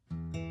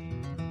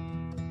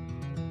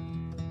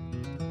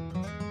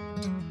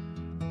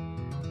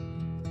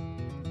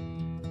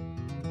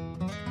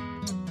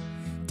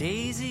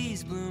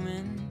daisies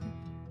blooming.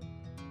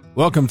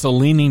 Welcome to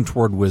Leaning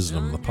Toward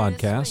Wisdom, the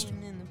podcast.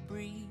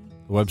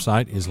 The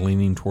website is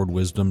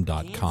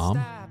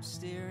leaningtowardwisdom.com.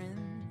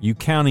 You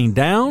counting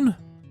down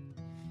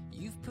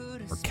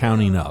or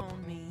counting up?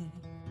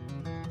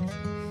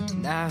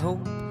 And I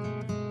hope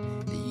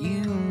that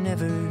you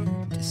never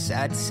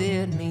decide to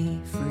set me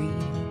free.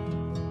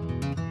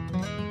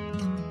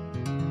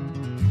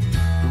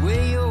 The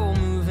way you're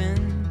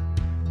moving.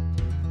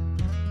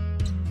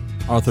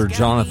 Author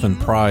Jonathan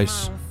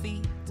Pryce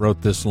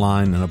wrote this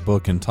line in a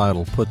book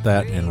entitled Put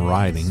That in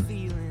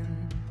Writing.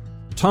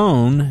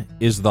 Tone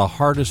is the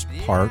hardest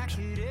part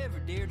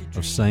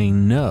of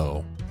saying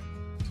no.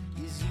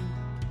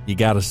 You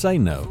got to say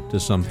no to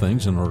some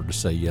things in order to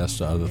say yes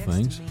to other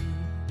things.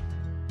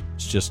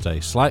 It's just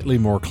a slightly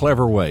more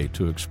clever way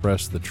to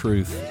express the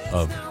truth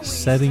of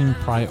setting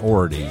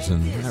priorities,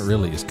 and that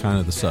really is kind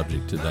of the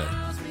subject today.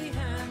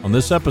 On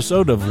this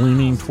episode of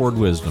Leaning Toward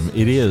Wisdom,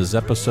 it is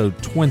episode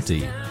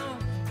 20,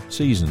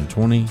 season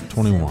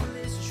 2021.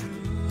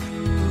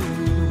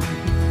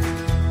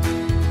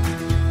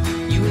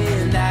 You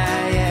and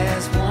I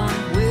as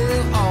one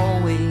will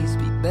always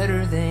be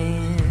better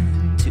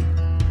than two.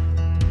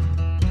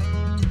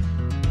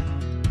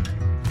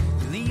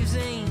 Leaves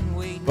ain't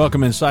waiting.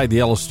 Welcome inside the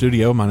Yellow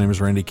Studio. My name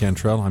is Randy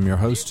Cantrell. I'm your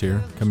host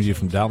here, coming to you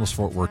from Dallas,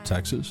 Fort Worth,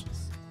 Texas.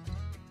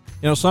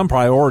 You know, some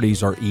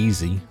priorities are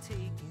easy.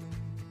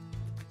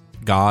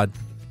 God,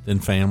 then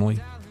family.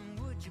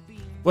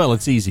 Well,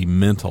 it's easy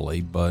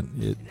mentally, but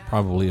it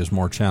probably is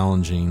more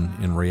challenging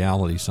in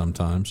reality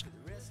sometimes.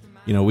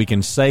 You know, we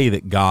can say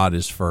that God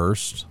is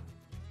first.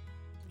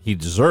 He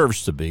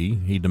deserves to be.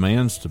 He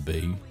demands to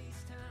be.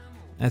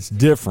 That's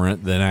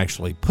different than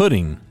actually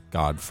putting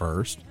God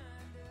first.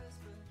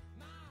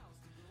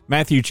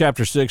 Matthew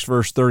chapter 6,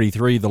 verse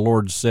 33, the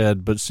Lord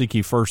said, "But seek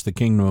ye first the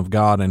kingdom of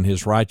God and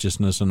his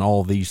righteousness, and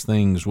all these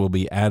things will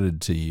be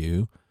added to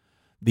you."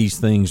 These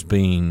things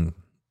being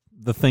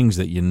the things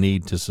that you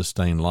need to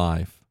sustain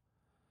life.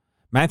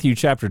 Matthew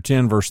chapter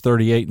 10, verse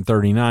 38 and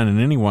 39, "And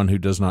anyone who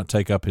does not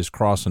take up his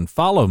cross and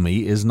follow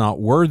me is not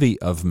worthy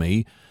of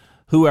me.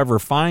 Whoever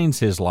finds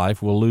his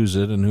life will lose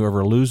it, and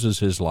whoever loses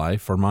his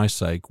life for my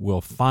sake will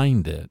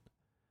find it."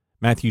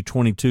 Matthew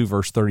 22,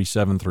 verse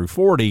 37 through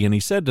 40, "And he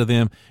said to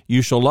them,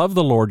 You shall love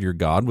the Lord your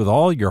God with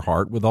all your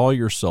heart, with all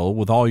your soul,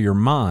 with all your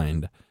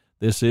mind.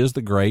 This is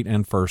the great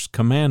and first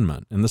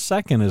commandment. And the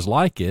second is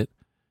like it,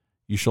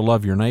 you shall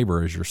love your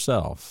neighbor as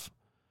yourself.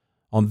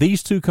 On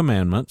these two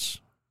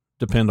commandments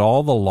depend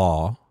all the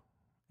law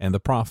and the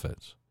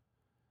prophets."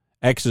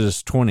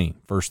 Exodus 20,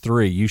 verse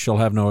 3, "You shall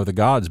have no other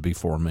gods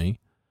before me."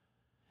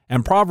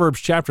 And Proverbs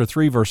chapter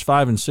 3, verse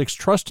 5 and 6,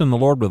 "Trust in the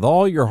Lord with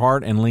all your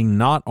heart and lean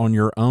not on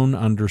your own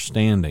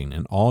understanding.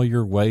 In all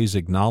your ways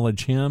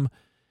acknowledge him,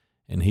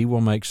 and he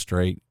will make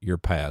straight your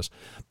paths."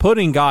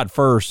 Putting God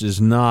first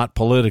is not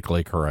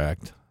politically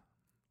correct,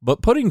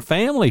 but putting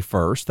family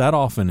first, that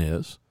often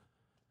is.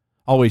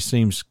 Always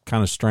seems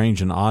kind of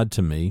strange and odd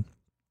to me.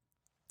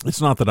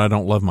 It's not that I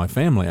don't love my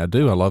family. I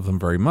do. I love them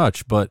very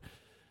much, but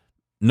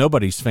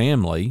nobody's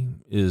family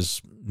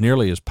is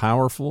nearly as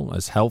powerful,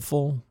 as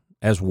helpful,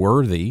 as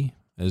worthy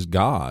as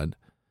God.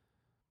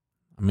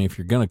 I mean, if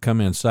you're going to come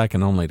in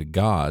second only to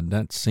God,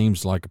 that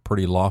seems like a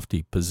pretty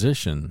lofty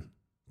position.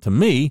 To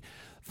me,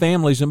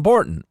 family's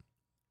important.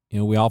 You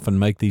know, we often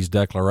make these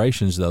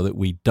declarations, though, that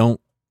we don't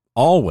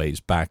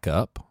always back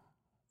up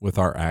with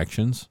our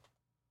actions.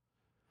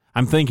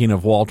 I'm thinking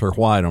of Walter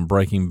White on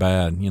Breaking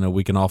Bad. You know,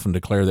 we can often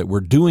declare that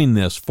we're doing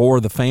this for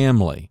the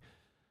family,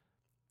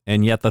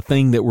 and yet the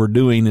thing that we're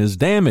doing is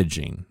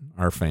damaging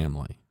our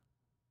family.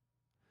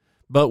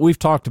 But we've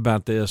talked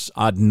about this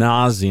ad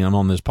nauseum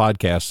on this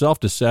podcast.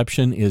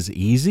 Self-deception is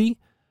easy.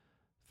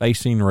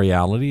 Facing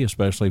reality,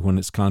 especially when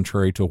it's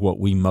contrary to what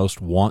we most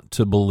want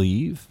to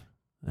believe,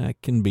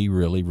 that can be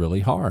really,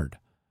 really hard.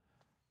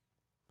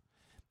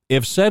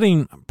 If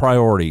setting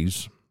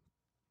priorities,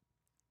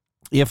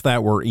 if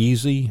that were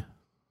easy,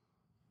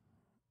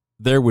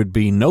 there would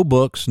be no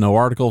books, no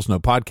articles, no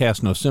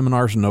podcasts, no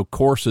seminars, no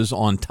courses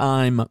on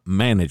time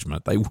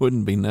management. They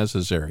wouldn't be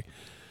necessary.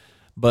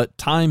 But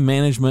time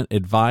management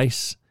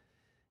advice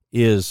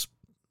it's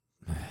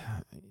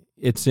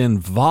in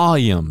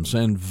volumes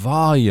and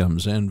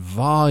volumes and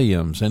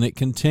volumes, and it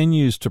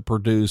continues to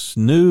produce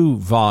new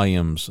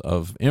volumes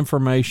of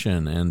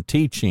information and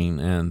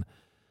teaching and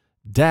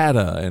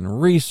data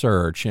and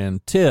research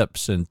and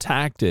tips and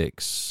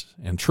tactics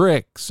and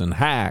tricks and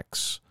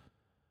hacks.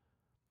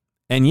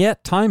 And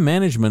yet time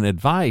management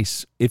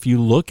advice, if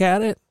you look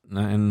at it,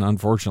 and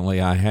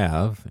unfortunately I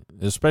have,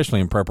 especially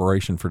in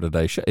preparation for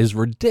today's show, is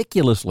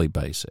ridiculously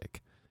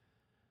basic.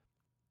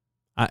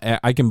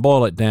 I can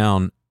boil it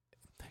down: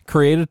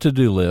 create a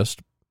to-do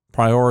list,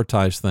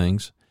 prioritize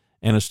things,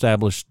 and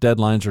establish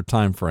deadlines or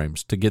time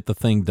frames to get the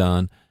thing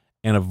done,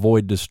 and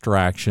avoid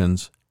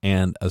distractions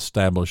and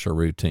establish a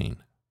routine.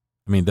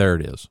 I mean, there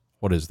it is.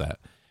 What is that?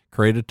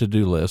 Create a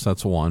to-do list,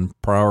 that's 1.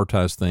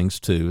 Prioritize things,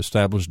 2.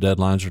 Establish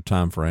deadlines or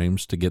time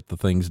frames to get the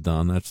things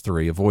done, that's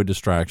 3. Avoid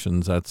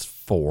distractions, that's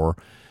 4.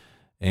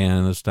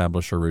 And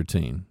establish a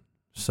routine.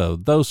 So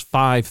those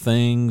 5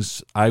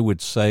 things, I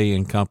would say,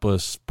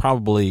 encompass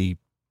probably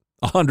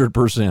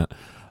 100%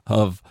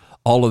 of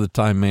all of the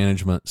time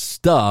management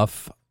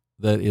stuff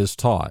that is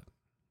taught.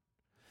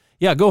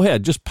 Yeah, go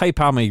ahead. Just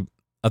PayPal me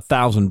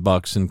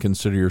 $1,000 and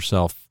consider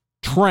yourself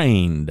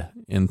trained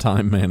in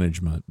time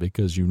management,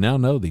 because you now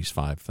know these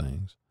 5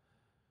 things.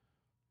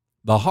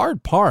 The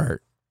hard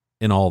part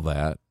in all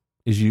that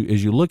is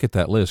you look at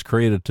that list,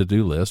 create a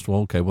to-do list.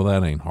 Well, okay, well,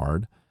 that ain't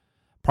hard.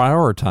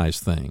 Prioritize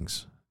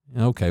things.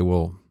 Okay,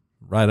 well,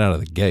 right out of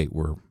the gate,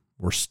 we're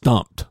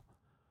stumped.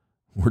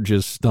 We're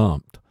just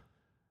stumped.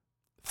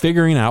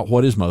 Figuring out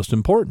what is most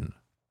important.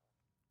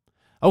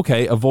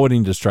 Okay,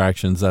 avoiding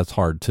distractions, that's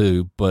hard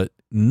too, but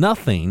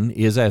nothing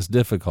is as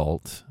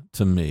difficult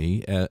to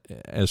me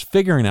as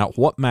figuring out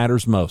what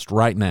matters most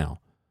right now.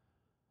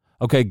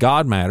 Okay,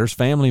 God matters,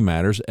 family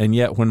matters, and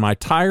yet when my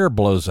tire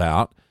blows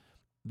out,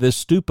 this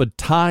stupid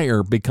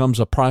tire becomes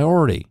a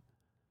priority.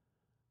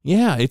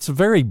 Yeah, it's a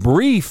very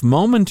brief,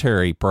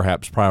 momentary,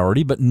 perhaps,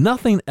 priority, but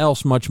nothing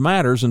else much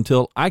matters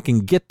until I can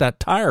get that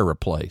tire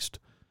replaced.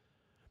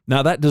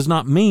 Now, that does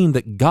not mean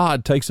that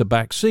God takes a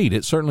back seat.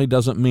 It certainly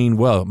doesn't mean,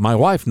 well, my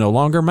wife no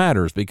longer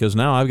matters because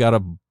now I've got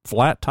a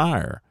flat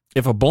tire.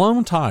 If a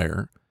blown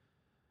tire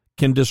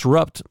can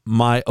disrupt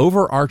my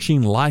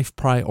overarching life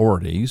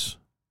priorities,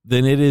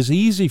 then it is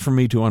easy for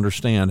me to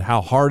understand how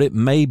hard it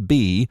may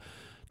be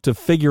to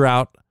figure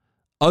out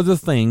other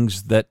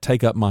things that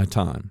take up my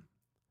time.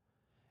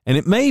 And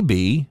it may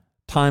be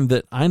time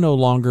that I no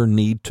longer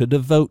need to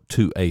devote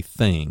to a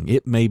thing.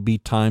 It may be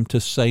time to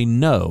say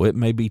no. It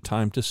may be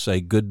time to say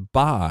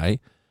goodbye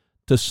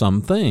to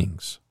some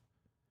things.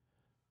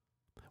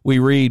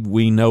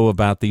 We know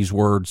about these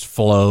words: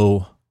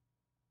 flow,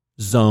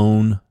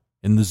 zone,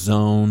 in the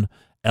zone,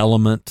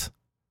 element,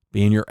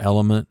 be in your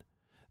element.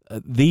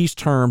 These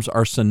terms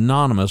are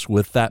synonymous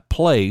with that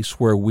place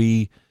where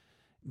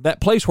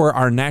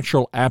our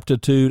natural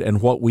aptitude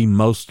and what we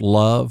most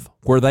love,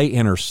 where they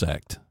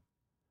intersect.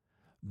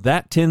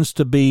 That tends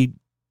to be,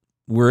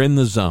 we're in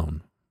the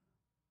zone.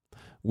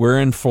 We're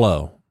in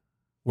flow.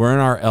 We're in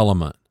our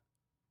element.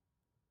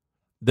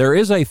 There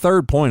is a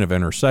third point of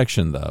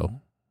intersection,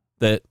 though,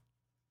 that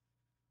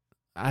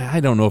I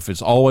don't know if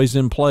it's always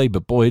in play,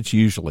 but boy, it's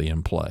usually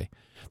in play.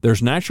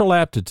 There's natural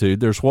aptitude,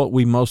 there's what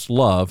we most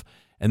love,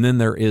 and then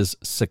there is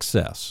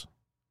success.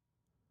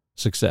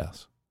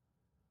 Success.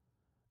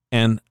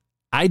 And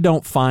I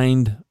don't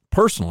find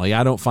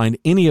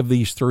any of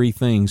these 3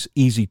 things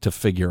easy to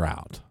figure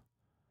out.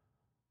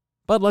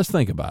 But let's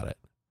think about it.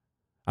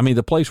 I mean,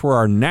 the place where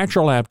our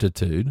natural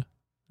aptitude,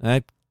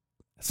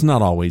 it's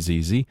not always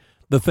easy.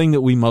 The thing that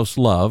we most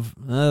love,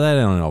 that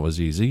ain't always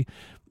easy.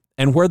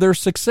 And where there's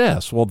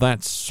success, well,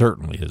 that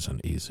certainly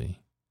isn't easy.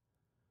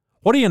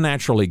 What are you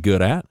naturally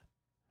good at?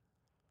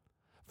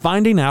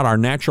 Finding out our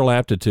natural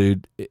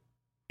aptitude,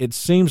 it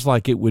seems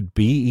like it would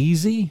be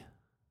easy.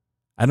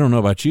 I don't know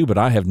about you, but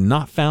I have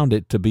not found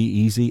it to be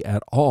easy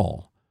at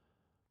all.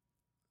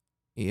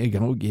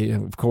 Yeah,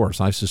 of course,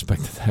 I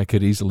suspect that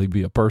could easily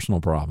be a personal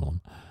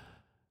problem.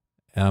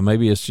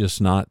 Maybe it's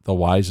just not the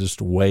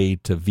wisest way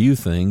to view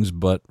things,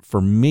 but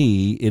for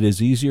me, it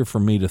is easier for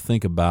me to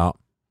think about,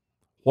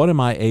 what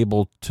am I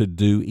able to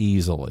do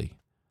easily?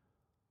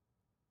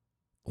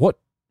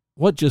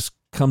 What just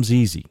comes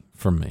easy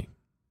for me?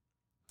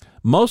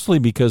 Mostly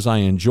because I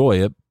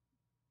enjoy it,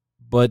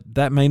 but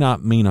that may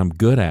not mean I'm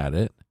good at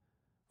it,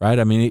 right?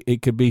 I mean,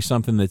 it could be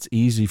something that's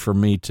easy for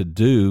me to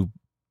do,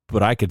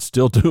 but I could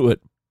still do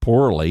it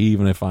poorly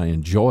even if I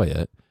enjoy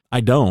it.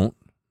 I don't,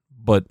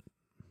 but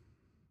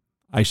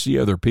I see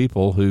other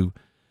people who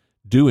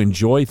do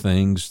enjoy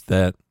things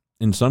that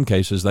in some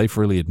cases they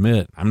freely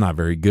admit, I'm not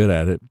very good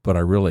at it, but I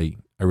really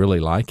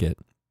like it.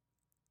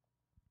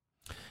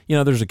 You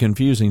know, there's a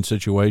confusing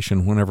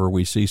situation whenever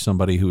we see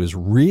somebody who is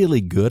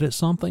really good at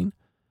something,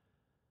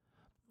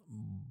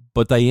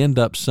 but they end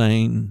up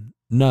saying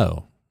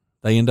no.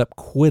 They end up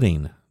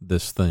quitting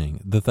this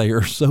thing that they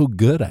are so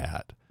good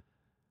at.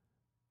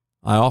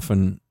 I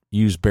often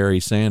use Barry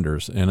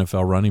Sanders,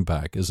 NFL running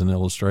back, as an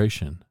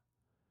illustration.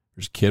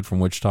 There's a kid from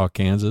Wichita,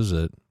 Kansas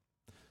that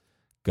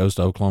goes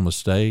to Oklahoma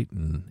State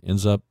and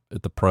ends up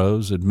at the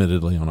pros,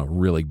 admittedly on a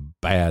really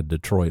bad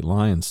Detroit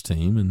Lions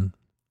team. And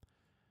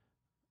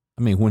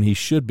I mean, when he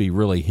should be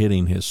really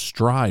hitting his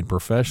stride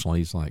professionally,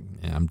 he's like,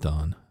 yeah, I'm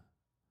done.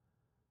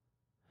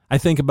 I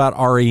think about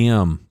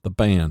REM, the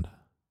band.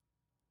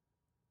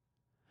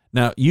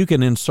 Now, you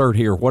can insert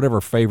here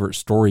whatever favorite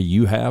story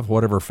you have,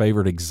 whatever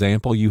favorite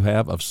example you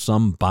have of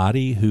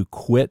somebody who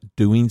quit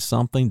doing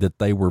something that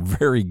they were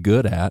very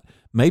good at.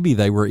 Maybe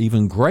they were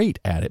even great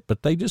at it,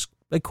 but they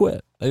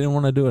quit. They didn't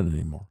want to do it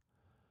anymore.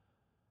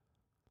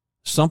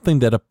 Something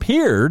that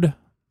appeared,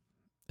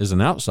 as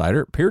an outsider,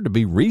 appeared to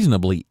be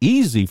reasonably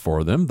easy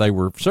for them. They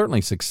were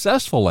certainly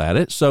successful at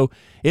it. So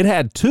it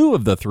had 2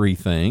 of the 3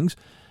 things.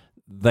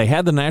 They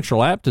had the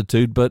natural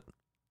aptitude, but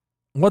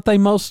what they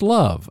most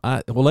love,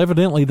 well,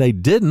 evidently they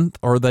didn't,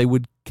 or they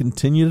would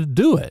continue to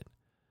do it.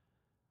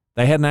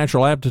 They had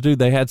natural aptitude,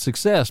 they had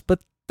success,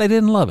 but they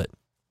didn't love it.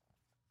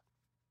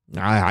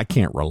 I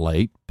can't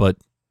relate, but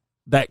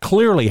that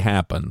clearly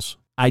happens.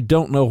 I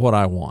don't know what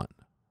I want.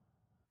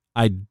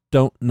 I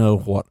don't know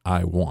what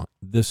I want.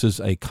 This is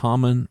a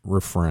common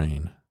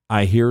refrain.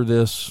 I hear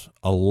this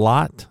a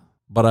lot,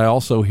 but I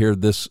also hear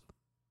this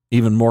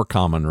even more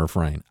common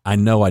refrain. I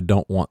know I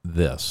don't want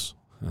this.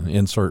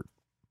 Insert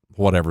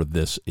whatever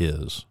this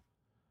is.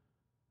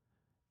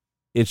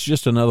 It's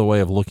just another way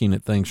of looking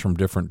at things from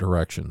different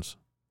directions.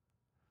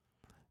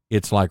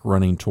 It's like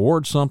running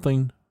towards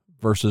something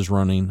versus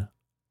running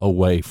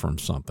away from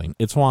something.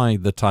 It's why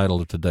the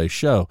title of today's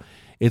show,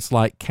 it's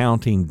like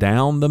counting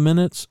down the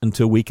minutes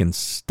until we can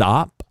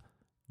stop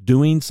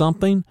doing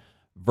something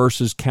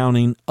versus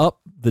counting up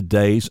the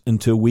days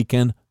until we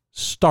can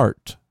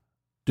start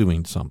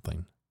doing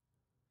something.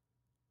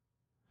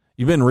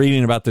 You've been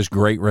reading about this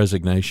great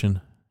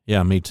resignation?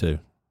 Yeah, me too.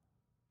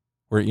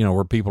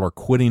 Where people are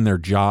quitting their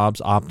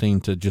jobs,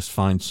 opting to just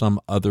find some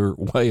other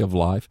way of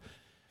life.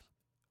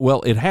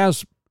 Well, it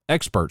has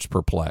experts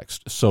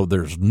perplexed, so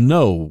there's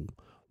no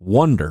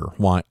wonder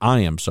why I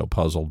am so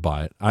puzzled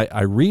by it.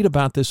 I read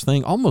about this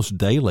thing almost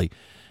daily,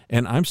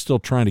 and I'm still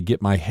trying to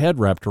get my head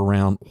wrapped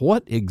around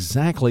what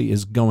exactly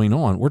is going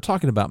on. We're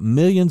talking about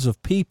millions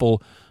of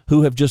people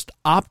who have just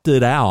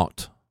opted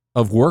out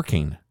of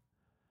working.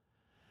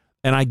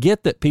 And I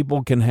get that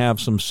people can have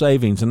some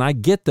savings, and I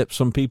get that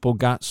some people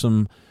got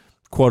some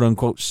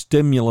quote-unquote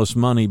stimulus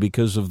money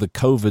because of the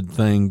COVID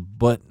thing,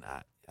 but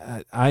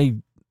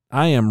I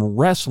am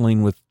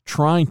wrestling with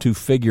trying to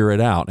figure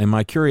it out, and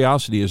my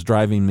curiosity is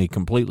driving me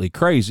completely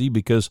crazy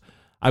because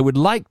I would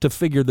like to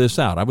figure this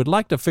out. I would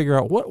like to figure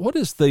out what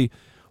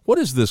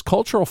is this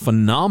cultural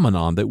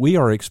phenomenon that we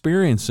are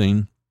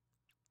experiencing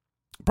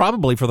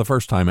probably for the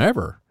first time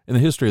ever in the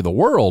history of the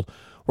world,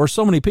 where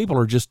so many people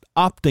are just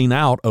opting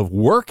out of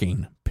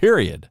working,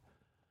 period.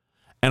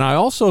 And I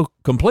also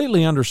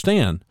completely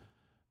understand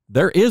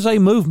there is a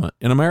movement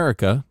in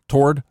America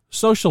toward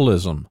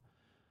socialism.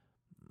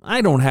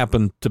 I don't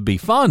happen to be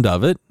fond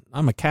of it.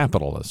 I'm a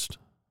capitalist.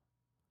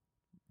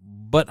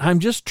 But I'm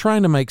just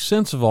trying to make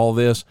sense of all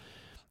this.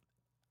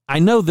 I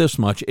know this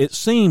much. It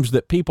seems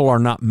that people are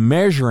not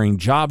measuring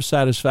job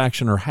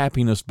satisfaction or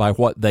happiness by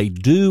what they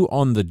do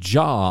on the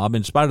job,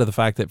 in spite of the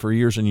fact that for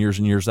years and years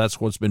and years,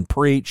 that's what's been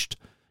preached.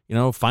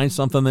 Find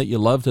something that you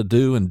love to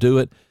do and do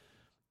it.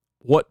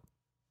 What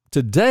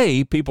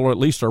today people at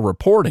least are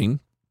reporting,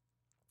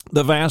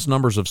 the vast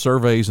numbers of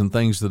surveys and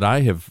things that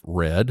I have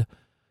read,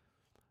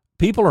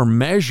 people are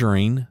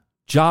measuring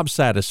job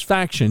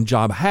satisfaction,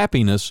 job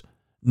happiness,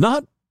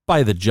 not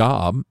by the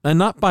job and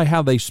not by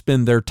how they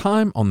spend their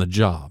time on the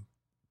job,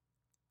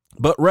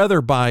 but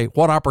rather by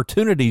what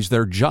opportunities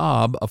their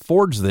job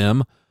affords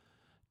them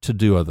to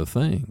do other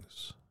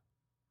things.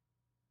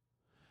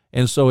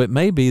 And so it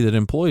may be that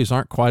employees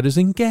aren't quite as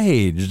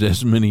engaged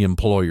as many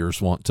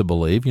employers want to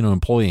believe.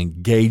 Employee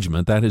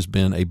engagement, that has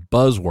been a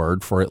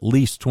buzzword for at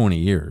least 20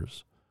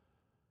 years.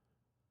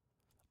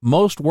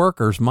 Most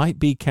workers might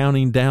be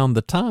counting down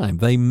the time.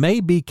 They may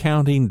be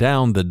counting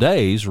down the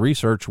days.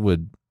 Research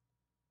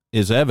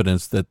is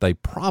evidence that they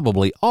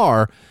probably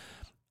are,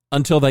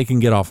 until they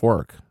can get off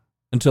work,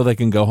 until they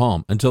can go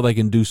home, until they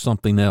can do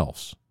something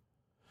else.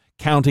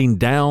 Counting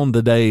down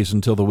the days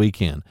until the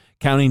weekend,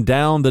 counting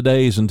down the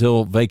days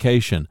until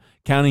vacation,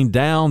 counting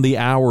down the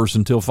hours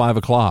until 5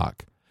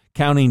 o'clock,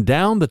 counting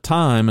down the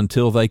time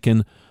until they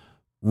can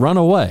run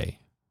away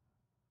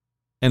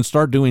and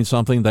start doing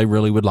something they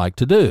really would like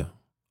to do.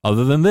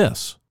 Other than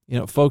this,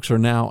 folks are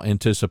now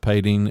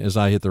anticipating, as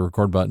I hit the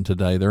record button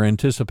today, they're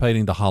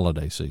anticipating the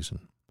holiday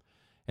season.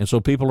 And so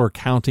people are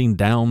counting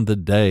down the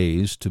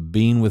days to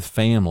being with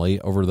family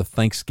over the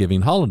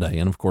Thanksgiving holiday.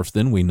 And of course,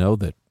 then we know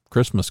that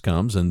Christmas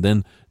comes and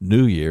then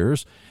New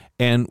Year's.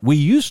 And we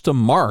used to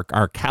mark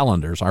our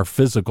calendars, our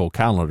physical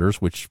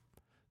calendars, which,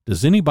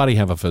 does anybody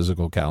have a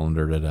physical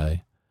calendar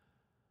today?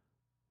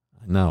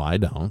 No, I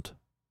don't.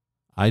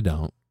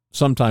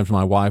 Sometimes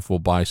my wife will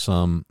buy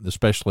some,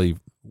 especially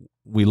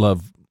we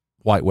love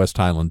white West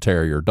Highland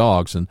Terrier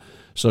dogs, and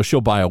so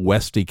she'll buy a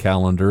Westie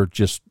calendar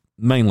just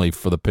mainly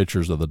for the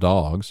pictures of the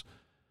dogs.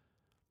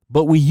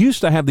 But we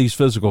used to have these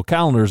physical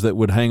calendars that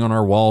would hang on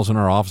our walls in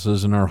our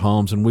offices and our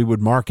homes, and we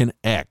would mark an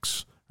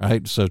X,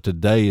 right? So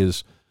today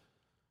is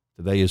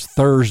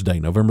Thursday,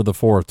 November the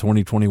 4th,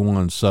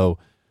 2021. So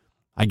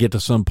I get to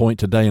some point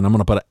today and I'm going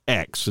to put an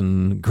X,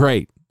 and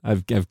great,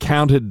 I've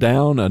counted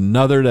down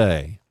another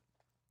day.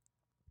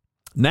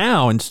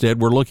 Now, instead,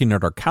 we're looking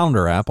at our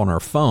calendar app on our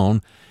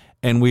phone,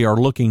 and we are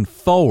looking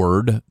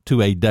forward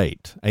to a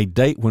date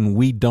when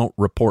we don't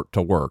report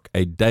to work,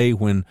 a day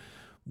when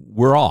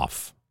we're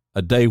off,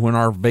 a day when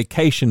our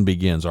vacation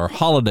begins, our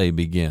holiday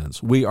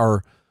begins.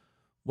 We're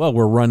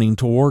running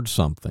towards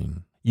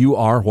something. You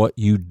are what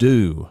you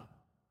do.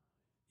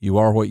 You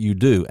are what you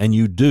do, and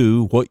you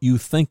do what you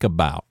think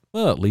about.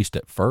 Well, at least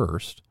at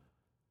first.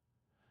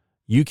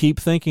 You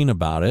keep thinking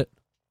about it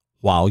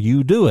while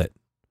you do it.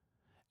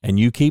 And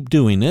you keep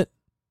doing it,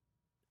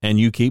 and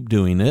you keep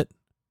doing it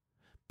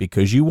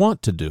because you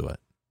want to do it.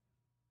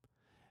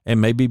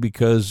 And maybe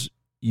because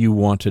you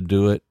want to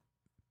do it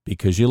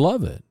because you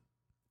love it.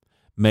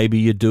 Maybe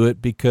you do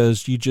it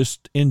because you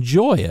just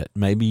enjoy it.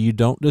 Maybe you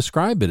don't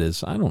describe it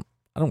as, I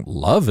don't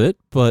love it,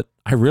 but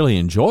I really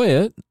enjoy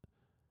it.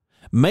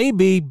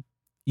 Maybe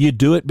you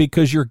do it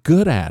because you're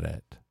good at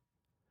it.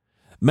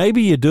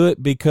 Maybe you do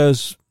it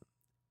because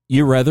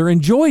you rather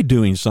enjoy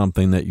doing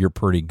something that you're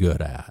pretty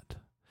good at.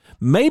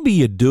 Maybe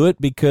you do it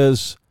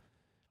because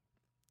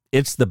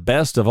it's the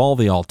best of all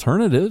the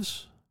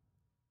alternatives.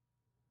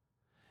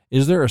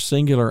 Is there a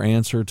singular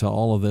answer to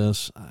all of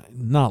this?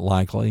 Not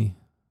likely,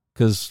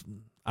 because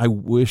I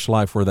wish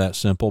life were that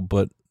simple,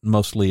 but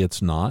mostly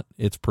it's not.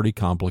 It's pretty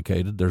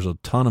complicated. There's a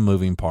ton of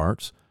moving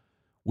parts.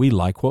 We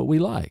like what we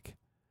like.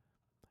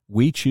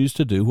 We choose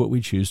to do what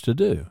we choose to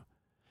do.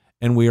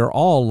 And we are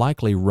all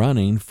likely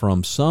running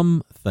from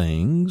some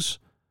things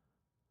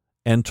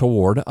and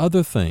toward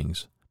other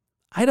things.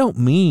 I don't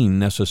mean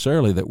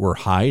necessarily that we're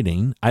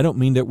hiding. I don't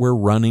mean that we're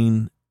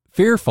running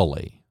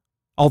fearfully,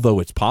 although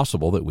it's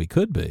possible that we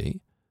could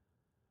be.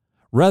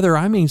 Rather,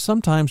 I mean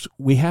sometimes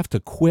we have to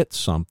quit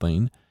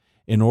something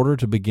in order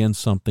to begin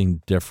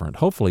something different,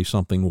 hopefully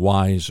something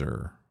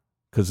wiser,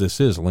 because this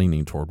is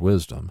leaning toward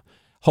wisdom,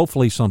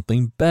 hopefully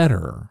something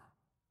better,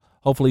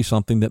 hopefully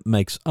something that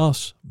makes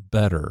us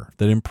better,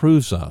 that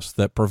improves us,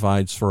 that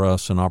provides for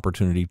us an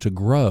opportunity to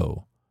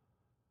grow.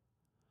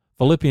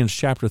 Philippians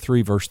chapter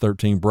 3, verse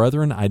 13,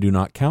 Brethren, I do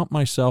not count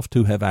myself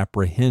to have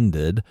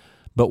apprehended,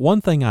 but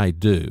one thing I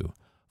do,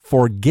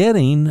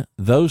 forgetting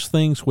those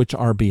things which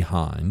are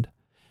behind,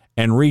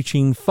 and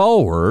reaching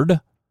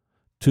forward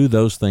to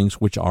those things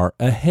which are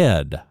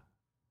ahead.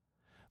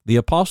 The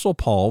Apostle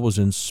Paul was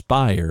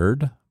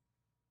inspired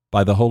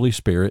by the Holy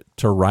Spirit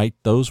to write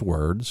those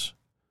words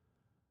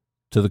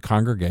to the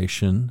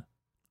congregation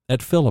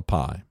at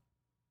Philippi.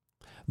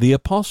 The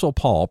Apostle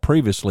Paul,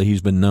 previously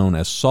he's been known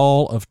as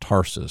Saul of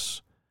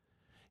Tarsus.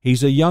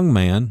 He's a young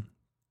man,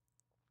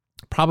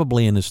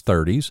 probably in his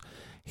 30s.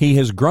 He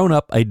has grown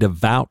up a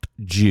devout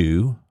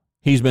Jew.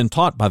 He's been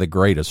taught by the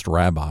greatest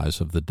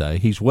rabbis of the day.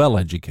 He's well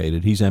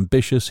educated. He's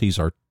ambitious. He's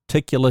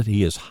articulate.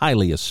 He is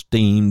highly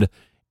esteemed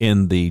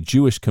in the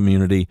Jewish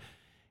community.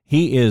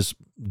 He is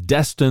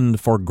destined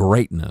for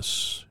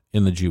greatness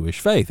in the Jewish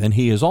faith. And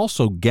he has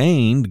also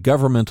gained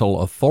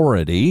governmental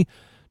authority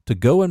to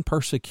go and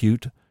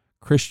persecute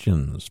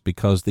Christians,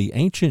 because the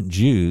ancient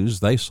Jews,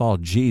 they saw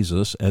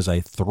Jesus as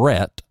a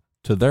threat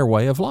to their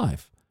way of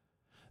life.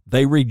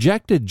 They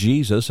rejected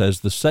Jesus as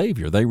the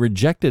Savior. They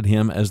rejected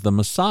him as the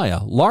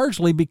Messiah,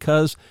 largely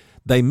because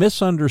they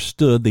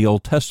misunderstood the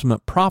Old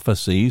Testament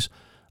prophecies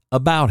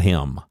about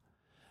him.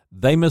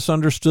 They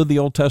misunderstood the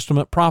Old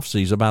Testament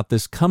prophecies about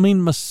this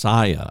coming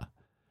Messiah.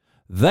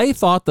 They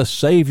thought the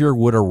Savior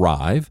would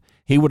arrive.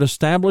 He would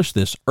establish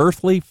this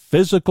earthly,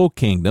 physical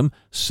kingdom,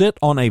 sit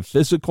on a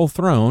physical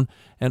throne,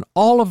 and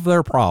all of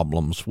their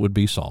problems would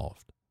be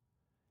solved.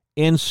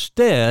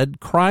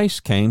 Instead,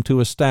 Christ came to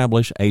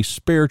establish a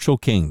spiritual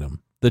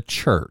kingdom, the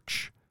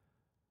church.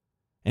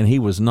 And he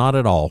was not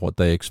at all what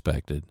they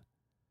expected.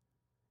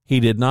 He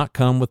did not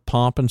come with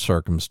pomp and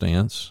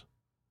circumstance.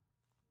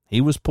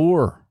 He was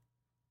poor.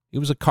 He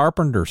was a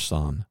carpenter's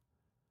son.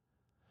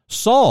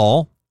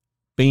 Saul,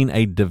 being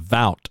a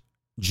devout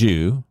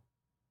Jew,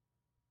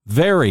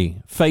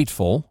 very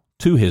faithful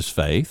to his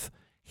faith,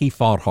 he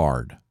fought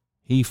hard.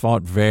 He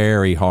fought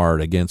very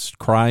hard against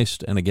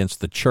Christ and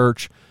against the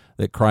church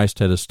that Christ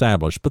had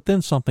established. But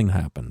then something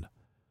happened.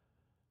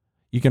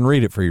 You can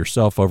read it for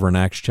yourself over in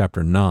Acts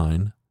chapter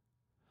 9.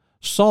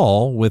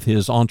 Saul, with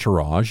his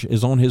entourage,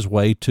 is on his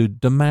way to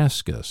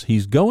Damascus.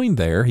 He's going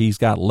there. He's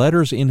got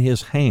letters in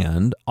his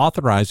hand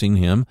authorizing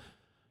him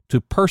to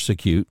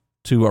persecute,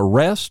 to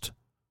arrest,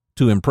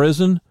 to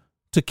imprison,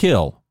 to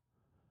kill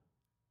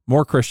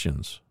more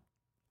Christians.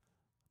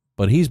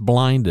 But he's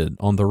blinded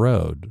on the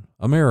road.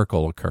 A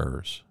miracle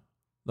occurs.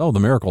 Oh, the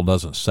miracle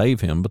doesn't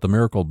save him, but the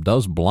miracle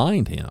does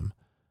blind him.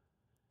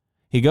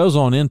 He goes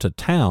on into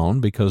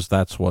town because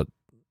that's what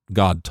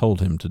God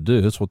told him to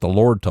do. It's what the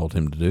Lord told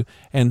him to do.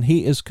 And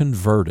he is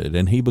converted,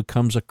 and he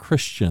becomes a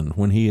Christian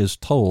when he is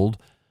told,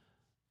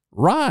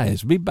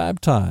 rise, be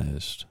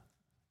baptized.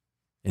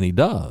 And he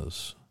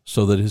does,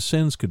 so that his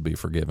sins could be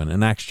forgiven.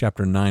 In Acts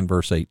chapter 9,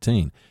 verse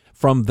 18,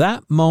 from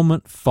that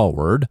moment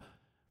forward,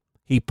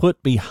 he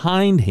put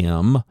behind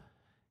him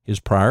his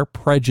prior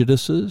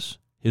prejudices,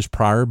 his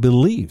prior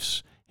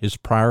beliefs, his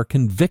prior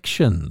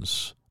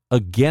convictions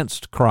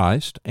against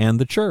Christ and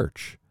the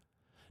church.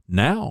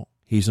 Now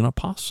he's an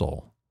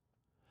apostle.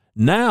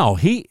 Now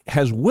he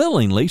has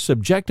willingly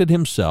subjected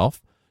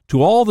himself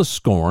to all the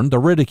scorn, the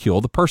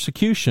ridicule, the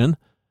persecution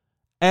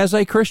as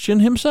a Christian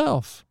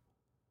himself.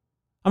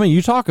 I mean,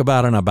 you talk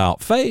about an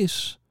about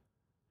face.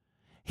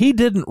 He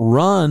didn't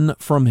run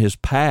from his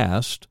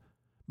past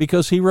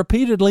because he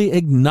repeatedly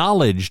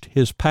acknowledged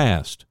his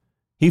past.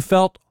 He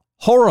felt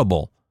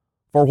horrible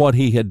for what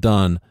he had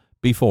done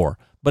before,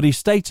 but he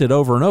states it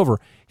over and over.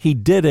 He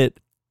did it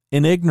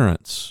in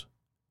ignorance.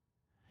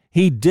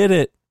 He did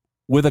it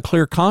with a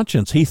clear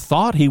conscience. He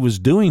thought he was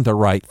doing the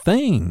right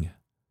thing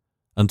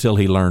until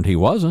he learned he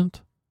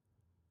wasn't.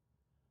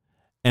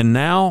 And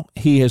now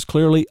he has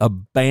clearly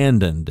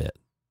abandoned it.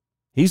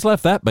 He's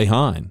left that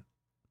behind.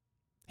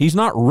 He's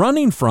not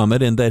running from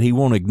it in that he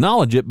won't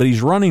acknowledge it, but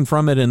he's running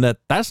from it in that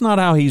that's not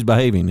how he's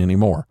behaving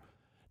anymore.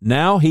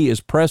 Now he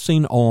is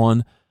pressing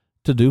on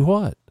to do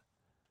what?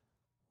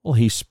 Well,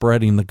 he's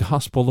spreading the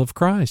gospel of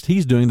Christ.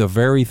 He's doing the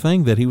very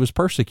thing that he was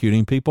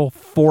persecuting people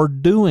for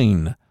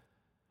doing.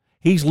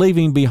 He's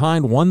leaving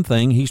behind one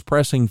thing. He's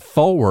pressing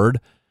forward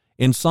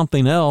in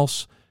something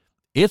else.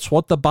 It's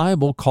what the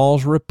Bible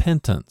calls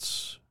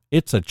repentance.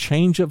 It's a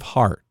change of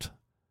heart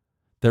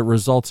that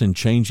results in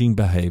changing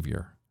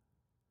behavior.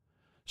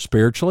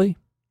 Spiritually,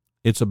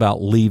 it's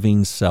about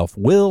leaving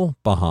self-will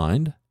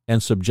behind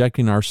and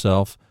subjecting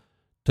ourselves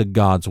to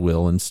God's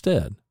will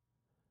instead.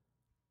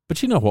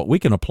 But you know what? We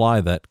can apply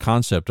that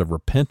concept of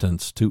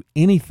repentance to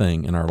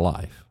anything in our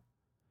life.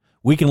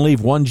 We can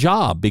leave one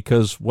job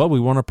because, well, we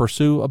want to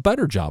pursue a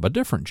better job, a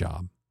different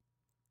job.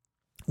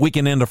 We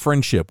can end a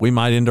friendship. We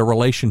might end a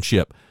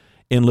relationship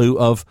in lieu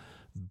of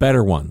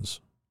better ones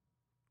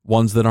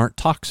that aren't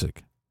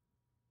toxic.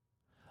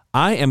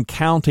 I am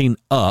counting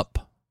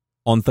up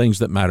on things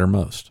that matter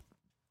most.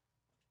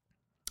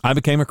 I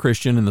became a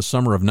Christian in the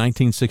summer of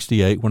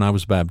 1968 when I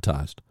was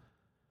baptized.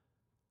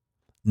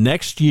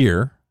 Next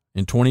year,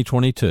 in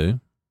 2022,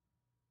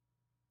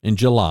 in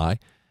July,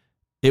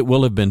 it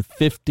will have been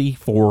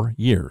 54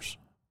 years.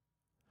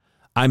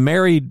 I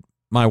married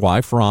my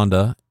wife,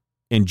 Rhonda,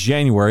 in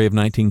January of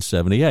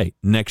 1978.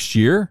 Next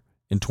year,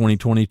 in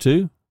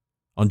 2022,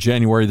 on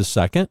January the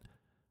 2nd,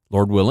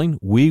 Lord willing,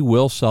 we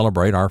will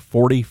celebrate our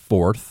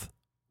 44th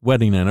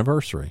wedding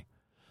anniversary.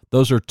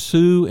 Those are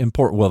two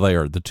important, well, they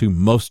are the two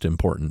most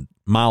important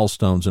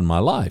milestones in my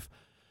life.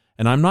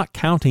 And I'm not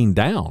counting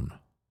down.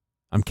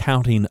 I'm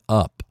counting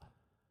up.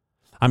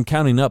 I'm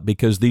counting up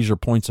because these are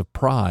points of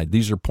pride.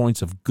 These are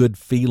points of good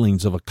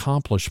feelings of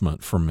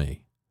accomplishment for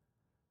me.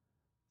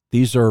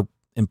 These are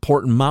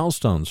important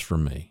milestones for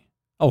me.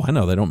 Oh, I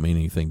know they don't mean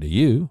anything to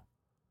you,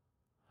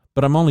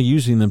 but I'm only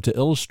using them to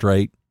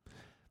illustrate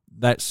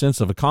that sense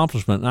of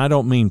accomplishment. And I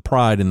don't mean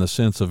pride in the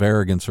sense of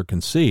arrogance or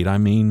conceit. I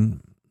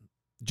mean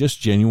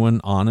just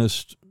genuine,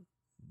 honest,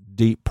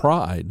 deep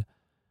pride.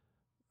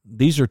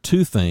 These are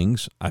two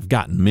things. I've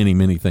gotten many,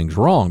 many things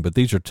wrong, but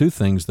these are two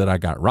things that I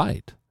got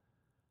right.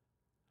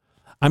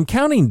 I'm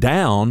counting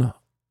down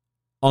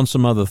on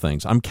some other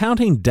things. I'm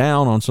counting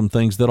down on some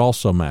things that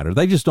also matter.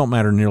 They just don't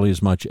matter nearly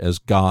as much as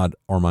God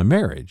or my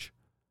marriage.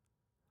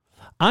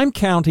 I'm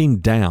counting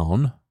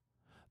down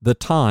the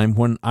time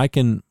when I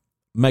can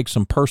make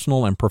some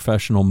personal and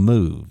professional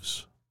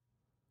moves.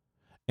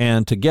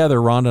 And together,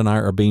 Rhonda and I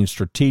are being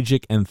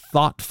strategic and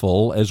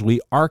thoughtful as we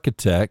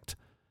architect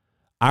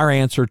our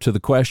answer to the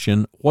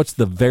question, what's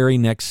the very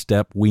next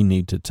step we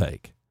need to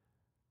take?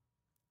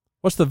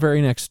 What's the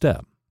very next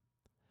step?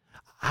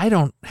 I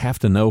don't have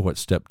to know what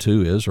step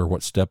 2 is or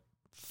what step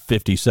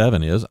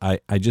 57 is. I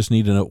just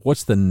need to know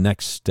what's the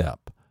next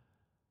step.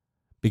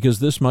 Because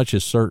this much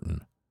is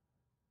certain.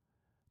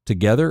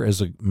 Together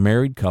as a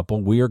married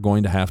couple, we are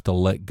going to have to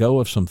let go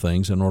of some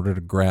things in order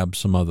to grab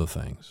some other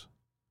things.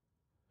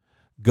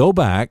 Go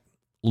back,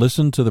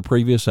 listen to the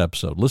previous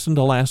episode, listen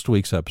to last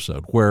week's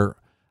episode where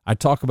I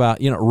talk about,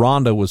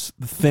 Rhonda was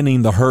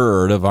thinning the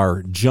herd of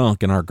our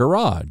junk in our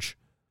garage,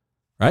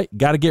 right?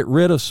 Got to get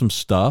rid of some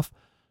stuff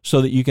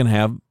so that you can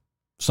have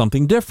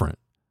something different,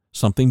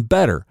 something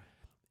better.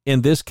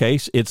 In this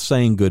case, it's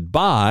saying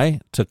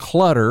goodbye to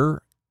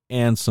clutter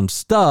and some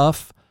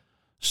stuff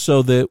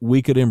so that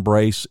we could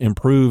embrace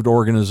improved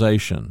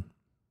organization,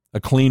 a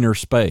cleaner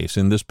space,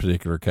 in this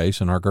particular case,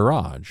 in our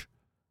garage.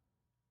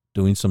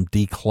 Doing some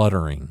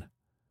decluttering,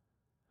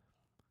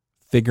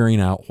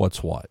 figuring out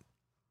what's what.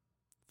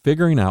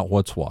 Figuring out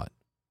what's what.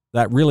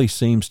 That really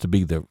seems to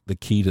be the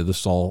key to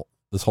this whole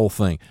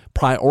thing.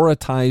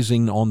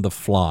 Prioritizing on the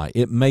fly.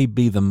 It may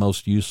be the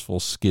most useful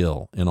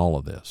skill in all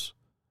of this.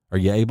 Are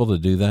you able to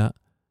do that?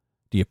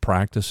 Do you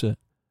practice it?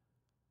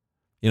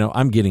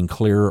 I'm getting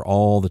clearer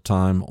all the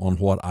time on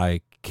what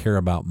I care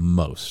about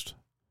most.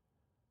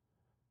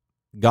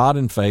 God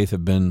and faith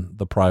have been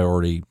the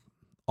priority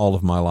all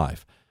of my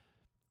life.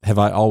 Have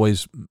I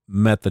always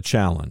met the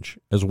challenge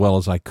as well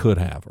as I could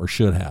have or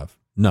should have?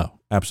 No,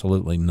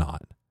 absolutely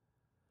not.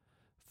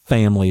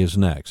 Family is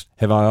next.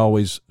 Have I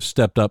always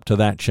stepped up to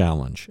that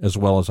challenge as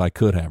well as I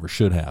could have or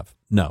should have?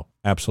 No,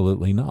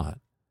 absolutely not.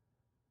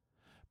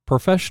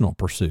 Professional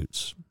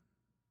pursuits,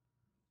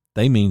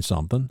 they mean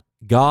something.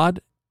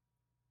 God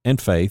and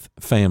faith,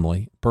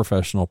 family,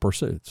 professional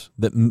pursuits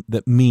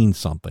that mean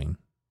something.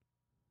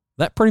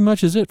 That pretty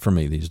much is it for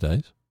me these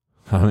days.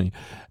 I mean,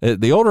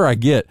 the older I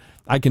get,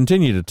 I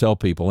continue to tell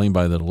people,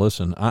 anybody that'll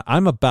listen,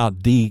 I'm about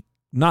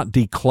not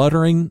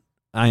decluttering.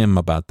 I am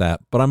about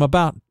that, but I'm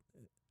about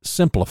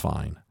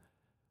simplifying.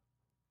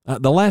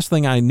 The last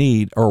thing I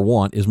need or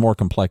want is more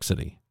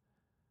complexity.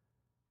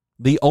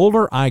 The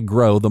older I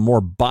grow, the more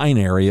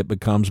binary it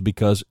becomes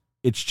because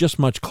it's just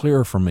much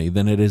clearer for me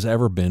than it has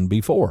ever been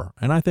before.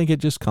 And I think it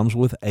just comes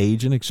with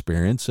age and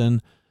experience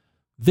and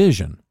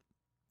vision.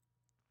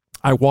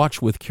 I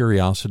watch with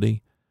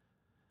curiosity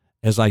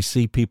as I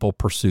see people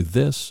pursue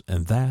this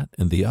and that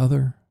and the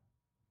other,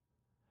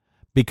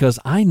 because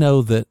I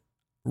know that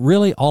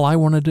really all I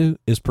want to do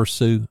is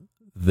pursue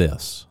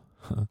this.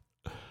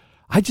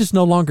 I just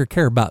no longer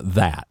care about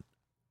that.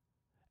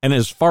 And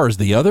as far as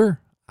the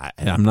other,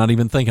 I'm not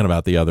even thinking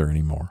about the other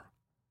anymore.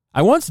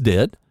 I once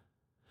did,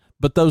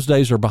 but those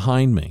days are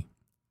behind me.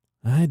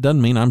 It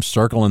doesn't mean I'm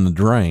circling the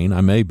drain.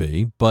 I may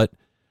be, but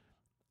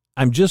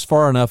I'm just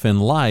far enough in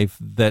life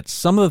that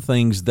some of the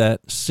things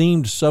that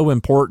seemed so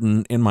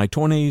important in my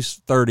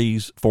 20s,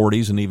 30s,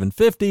 40s, and even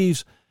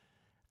 50s,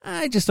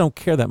 I just don't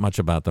care that much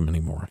about them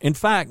anymore. In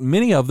fact,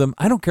 many of them,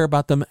 I don't care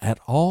about them at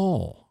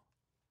all.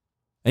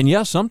 And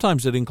yes,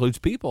 sometimes it includes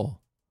people.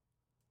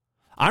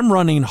 I'm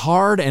running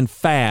hard and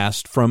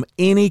fast from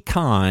any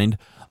kind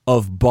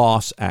of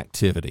boss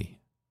activity.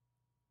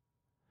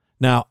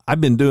 Now, I've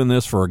been doing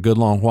this for a good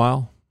long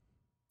while.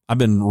 I've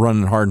been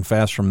running hard and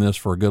fast from this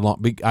for a good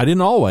long. I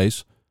didn't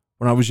always.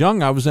 When I was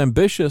young, I was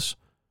ambitious.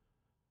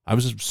 I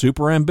was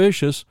super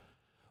ambitious,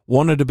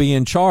 wanted to be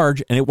in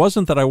charge. And it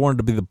wasn't that I wanted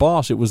to be the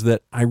boss. It was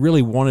that I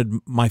really wanted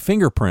my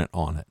fingerprint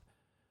on it.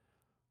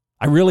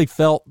 I really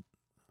felt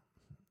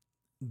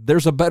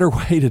there's a better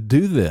way to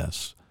do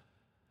this.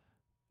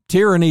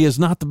 Tyranny is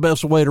not the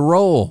best way to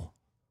roll.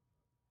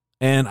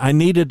 And I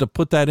needed to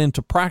put that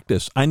into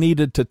practice. I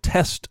needed to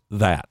test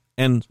that.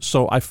 And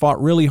so I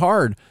fought really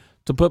hard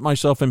to put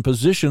myself in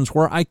positions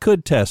where I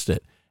could test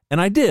it. And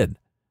I did.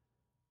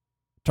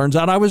 Turns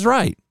out I was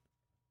right.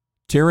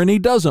 Tyranny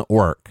doesn't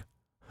work.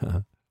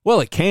 Well,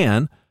 it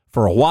can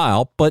for a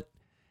while, but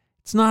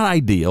it's not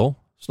ideal.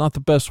 It's not the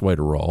best way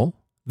to roll.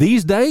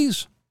 These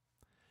days,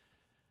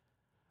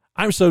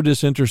 I'm so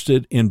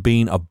disinterested in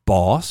being a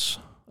boss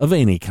of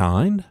any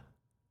kind.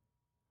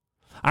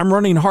 I'm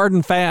running hard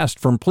and fast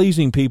from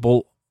pleasing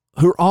people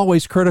who are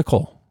always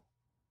critical.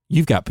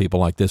 You've got people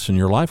like this in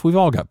your life. We've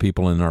all got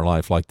people in our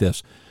life like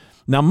this.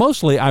 Now,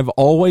 mostly I've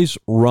always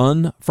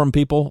run from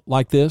people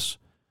like this.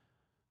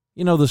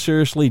 You know, the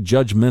seriously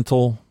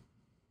judgmental,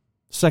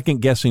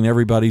 second-guessing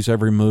everybody's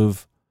every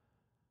move.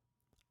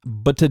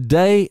 But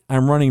today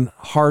I'm running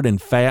hard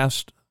and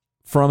fast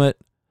from it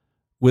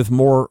with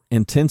more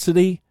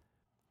intensity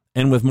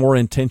and with more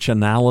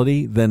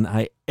intentionality than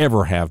I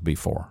ever have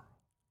before.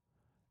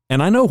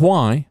 And I know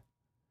why.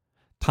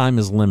 Time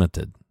is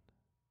limited.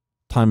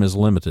 Time is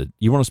limited.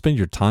 You want to spend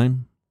your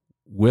time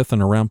with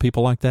and around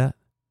people like that?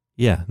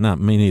 Yeah, not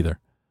me neither.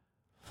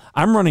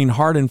 I'm running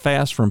hard and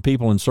fast from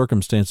people and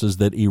circumstances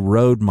that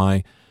erode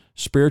my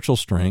spiritual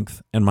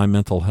strength and my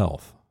mental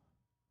health.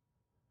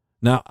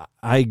 Now,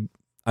 I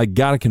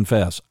got to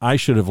confess, I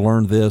should have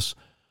learned this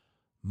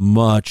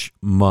much,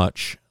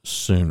 much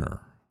sooner.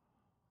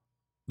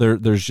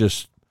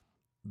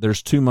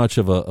 There's too much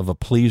of a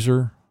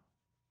pleaser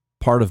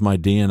part of my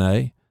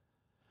DNA.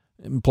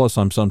 And plus,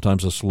 I'm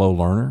sometimes a slow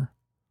learner.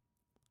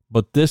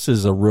 But this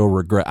is a real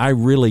regret. I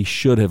really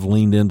should have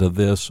leaned into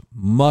this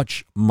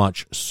much,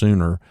 much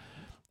sooner.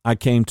 I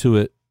came to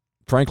it,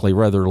 frankly,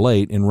 rather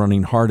late in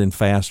running hard and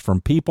fast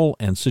from people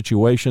and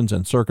situations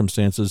and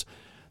circumstances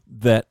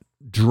that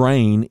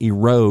drain,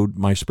 erode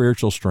my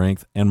spiritual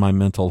strength and my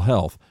mental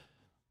health.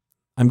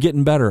 I'm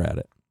getting better at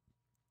it.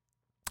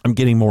 I'm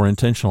getting more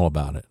intentional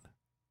about it.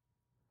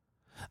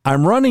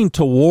 I'm running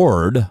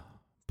toward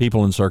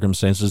people and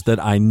circumstances that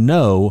I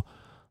know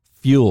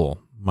fuel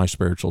my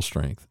spiritual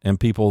strength and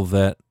people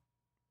that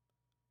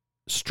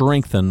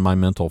strengthen my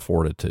mental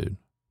fortitude.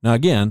 Now,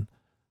 again,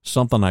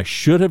 something I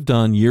should have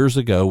done years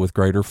ago with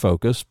greater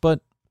focus,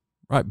 but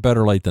right,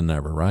 better late than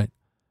never, right?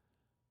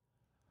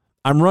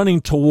 I'm running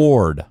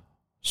toward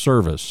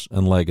service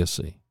and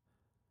legacy.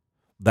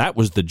 That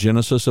was the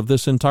genesis of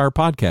this entire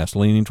podcast,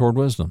 Leaning Toward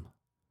Wisdom.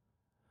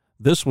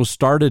 This was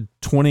started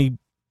 20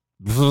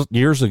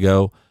 years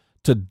ago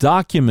to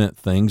document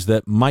things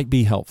that might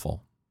be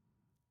helpful.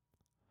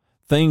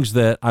 Things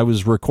that I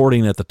was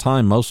recording at the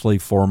time, mostly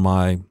for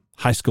my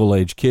high school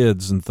age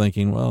kids, and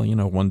thinking, well, you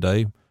know, one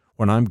day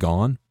when I'm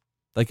gone,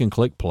 they can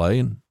click play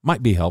and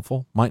might be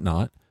helpful, might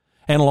not.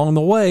 And along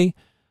the way,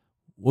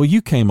 well,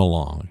 you came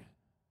along,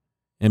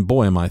 and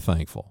boy, am I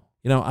thankful.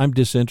 You know, I'm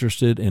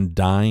disinterested in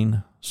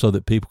dying so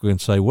that people can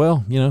say,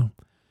 well, you know,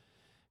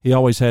 he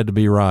always had to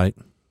be right,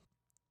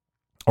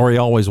 or he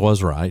always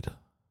was right.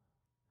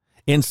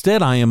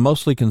 Instead, I am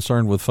mostly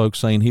concerned with folks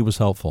saying he was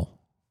helpful.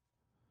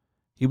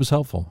 He was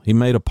helpful. He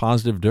made a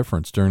positive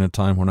difference during a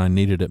time when I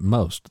needed it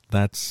most.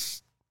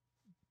 That's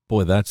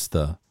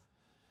the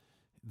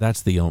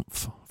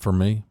oomph for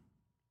me.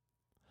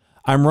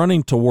 I'm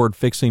running toward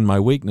fixing my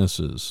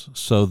weaknesses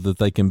so that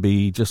they can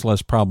be just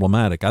less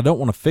problematic. I don't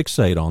want to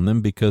fixate on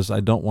them because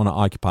I don't want to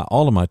occupy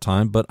all of my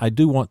time, but I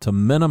do want to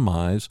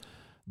minimize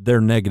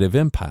their negative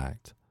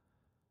impact.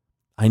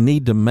 I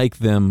need to make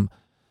them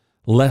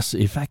less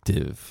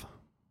effective.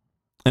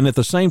 And at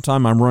the same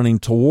time, I'm running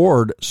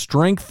toward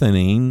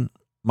strengthening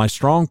my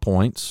strong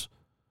points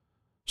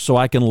so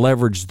I can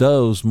leverage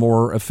those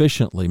more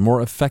efficiently,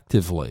 more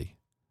effectively.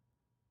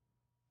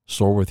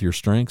 Soar with your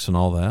strengths and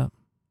all that.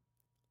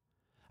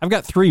 I've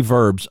got 3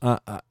 verbs.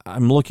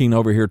 I'm looking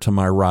over here to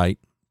my right,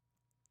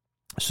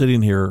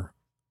 sitting here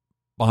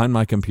behind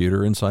my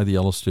computer inside the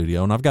Yellow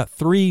Studio, and I've got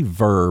 3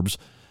 verbs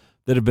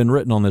that have been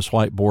written on this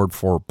whiteboard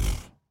for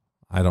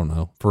I don't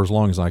know, for as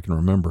long as I can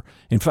remember.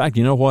 In fact,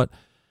 you know what?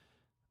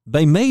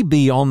 They may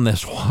be on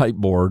this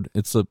whiteboard.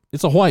 It's a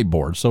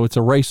whiteboard, so it's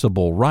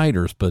erasable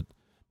writers, but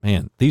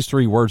man, these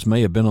 3 words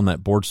may have been on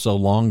that board so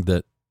long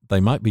that they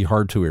might be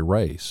hard to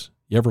erase.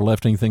 You ever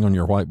left anything on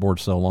your whiteboard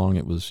so long?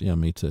 It was, yeah,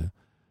 me too.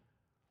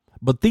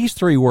 But these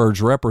 3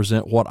 words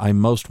represent what I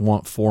most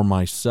want for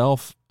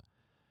myself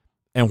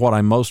and what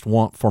I most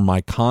want for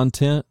my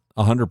content,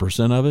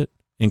 100% of it,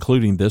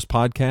 including this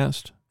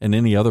podcast and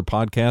any other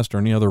podcast or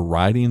any other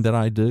writing that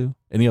I do,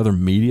 any other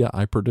media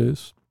I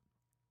produce.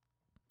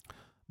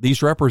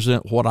 These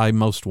represent what I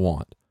most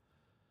want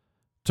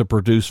to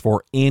produce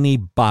for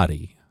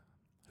anybody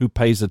who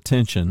pays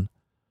attention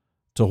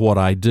to what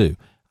I do.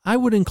 I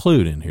would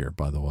include in here,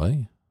 by the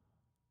way,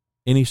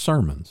 any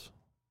sermons.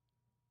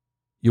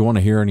 You want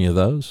to hear any of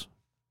those?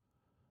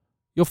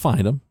 You'll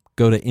find them.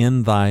 Go to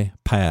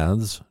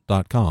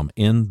inthypaths.com,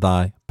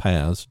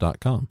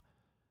 inthypaths.com.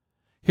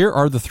 Here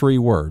are the 3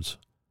 words.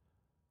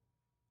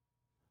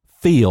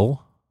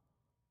 Feel,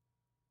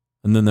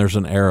 and then there's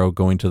an arrow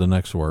going to the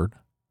next word.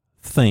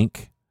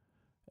 Think,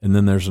 and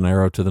then there's an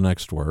arrow to the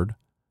next word.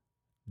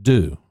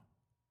 Do.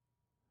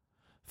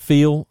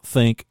 Feel,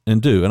 think,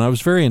 and do. And I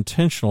was very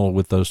intentional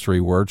with those 3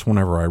 words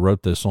whenever I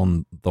wrote this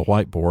on the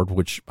whiteboard,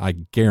 which I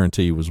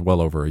guarantee was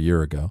well over a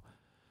year ago.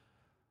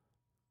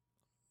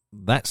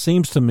 That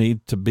seems to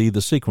me to be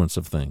the sequence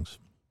of things.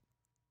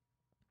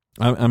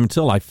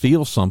 Until I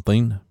feel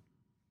something,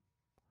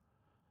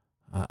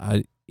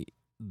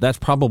 that's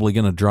probably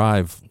going to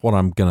drive what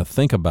I'm going to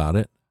think about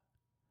it,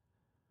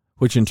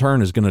 which in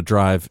turn is going to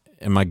drive,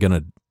 am I going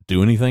to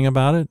do anything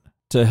about it?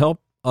 To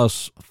help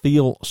us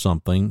feel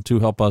something, to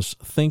help us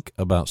think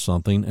about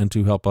something, and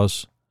to help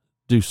us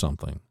do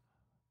something.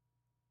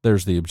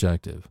 There's the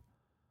objective.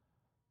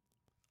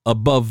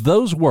 Above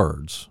those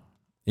words,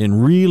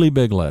 in really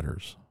big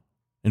letters,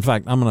 in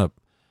fact, I'm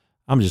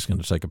just going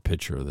to take a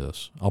picture of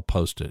this. I'll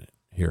post it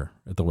here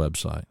at the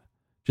website.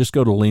 Just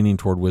go to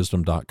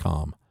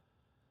leaningtowardwisdom.com.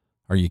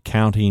 Are you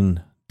counting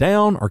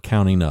down or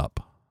counting up?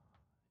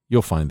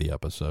 You'll find the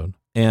episode.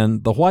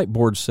 And the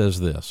whiteboard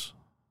says this: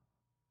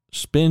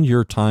 spend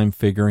your time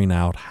figuring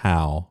out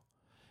how,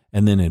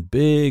 and then in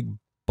big,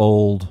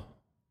 bold,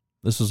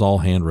 this is all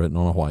handwritten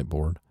on a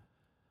whiteboard.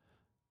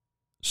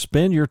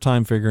 Spend your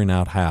time figuring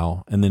out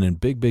how, and then in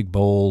big, big,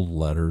 bold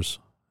letters,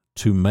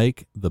 to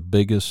make the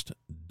biggest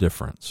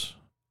difference!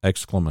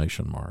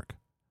 Exclamation mark.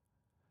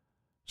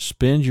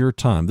 Spend your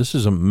time. This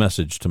is a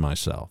message to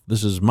myself.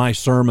 This is my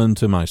sermon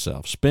to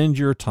myself. Spend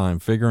your time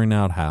figuring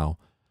out how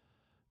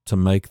to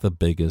make the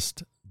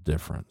biggest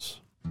difference.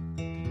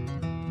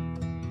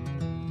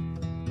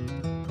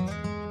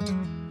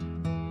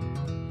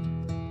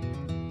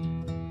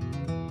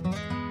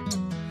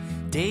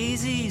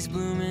 Daisies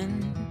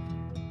blooming.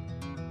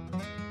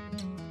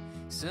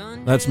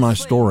 That's my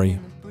story.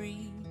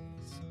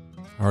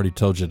 I already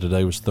told you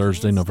today was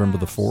Thursday, November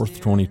the 4th,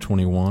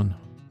 2021.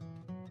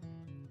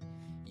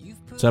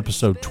 It's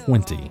episode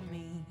 20,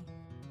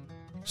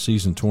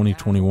 season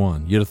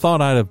 2021. You'd have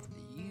thought I'd have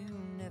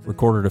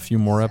recorded a few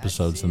more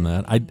episodes than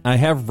that. I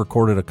have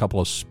recorded a couple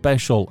of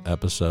special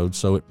episodes,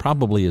 so it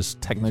probably is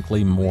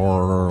technically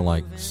more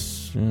like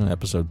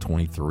episode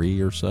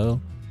 23 or so.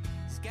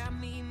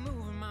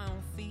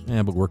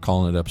 Yeah, but we're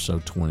calling it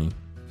episode 20.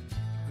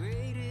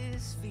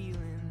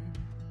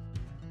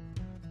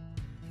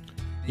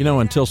 You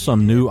know, until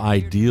some new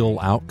ideal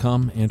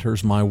outcome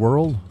enters my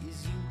world,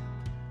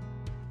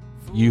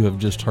 you have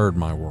just heard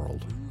my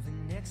world.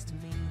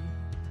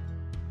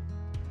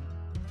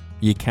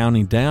 You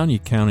counting down, you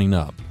counting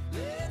up.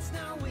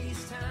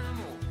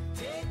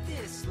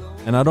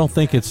 And I don't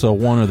think it's a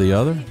one or the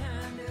other.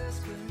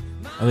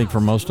 I think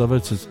for most of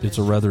it, it's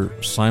a rather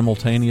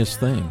simultaneous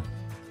thing.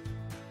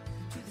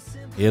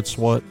 It's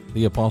what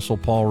the Apostle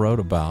Paul wrote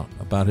about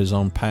his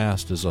own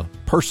past as a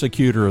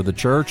persecutor of the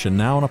church and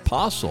now an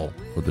apostle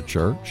for the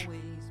church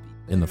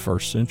in the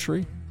first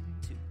century.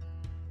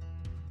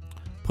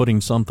 Putting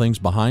some things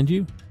behind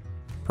you,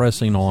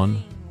 pressing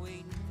on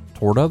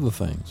toward other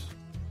things.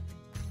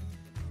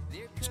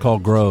 It's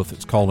called growth.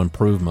 It's called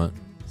improvement.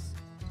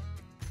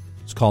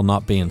 It's called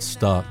not being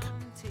stuck.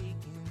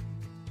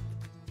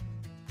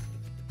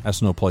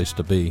 That's no place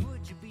to be.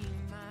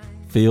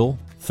 Feel,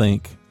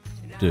 think,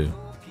 do.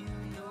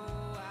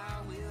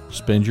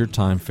 Spend your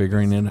time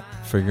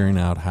figuring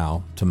out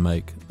how to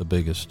make the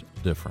biggest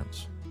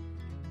difference.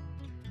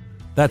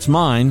 That's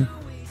mine.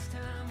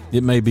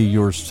 It may be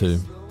yours too.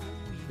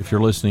 If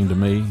you're listening to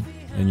me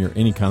and you're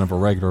any kind of a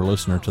regular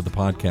listener to the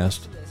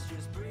podcast,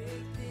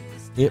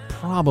 it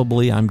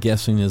probably, I'm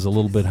guessing, is a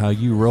little bit how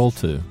you roll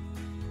too.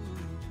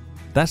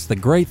 That's the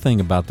great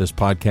thing about this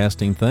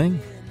podcasting thing.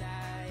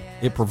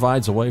 It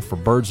provides a way for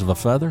birds of a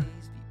feather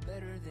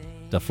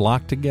to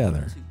flock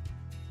together.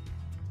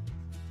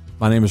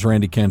 My name is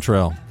Randy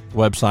Cantrell. The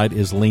website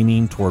is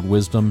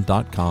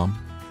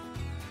leaningtowardwisdom.com.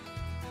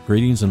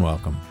 Greetings and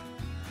welcome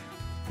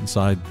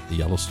inside the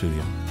Yellow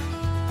Studio.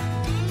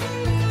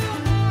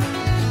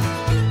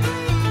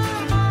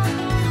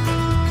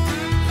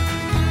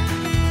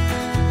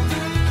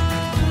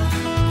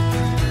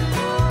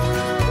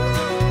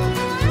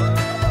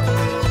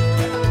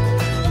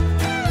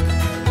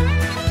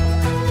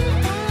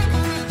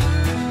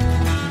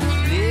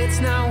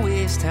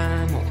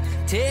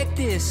 take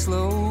this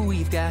slow.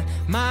 We've got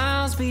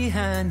miles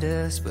behind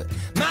us, but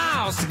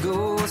miles to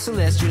go. So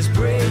let's just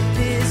break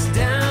this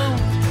down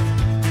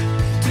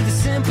to the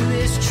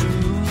simplest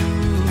truth.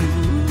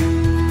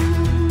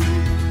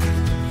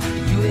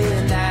 You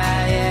and I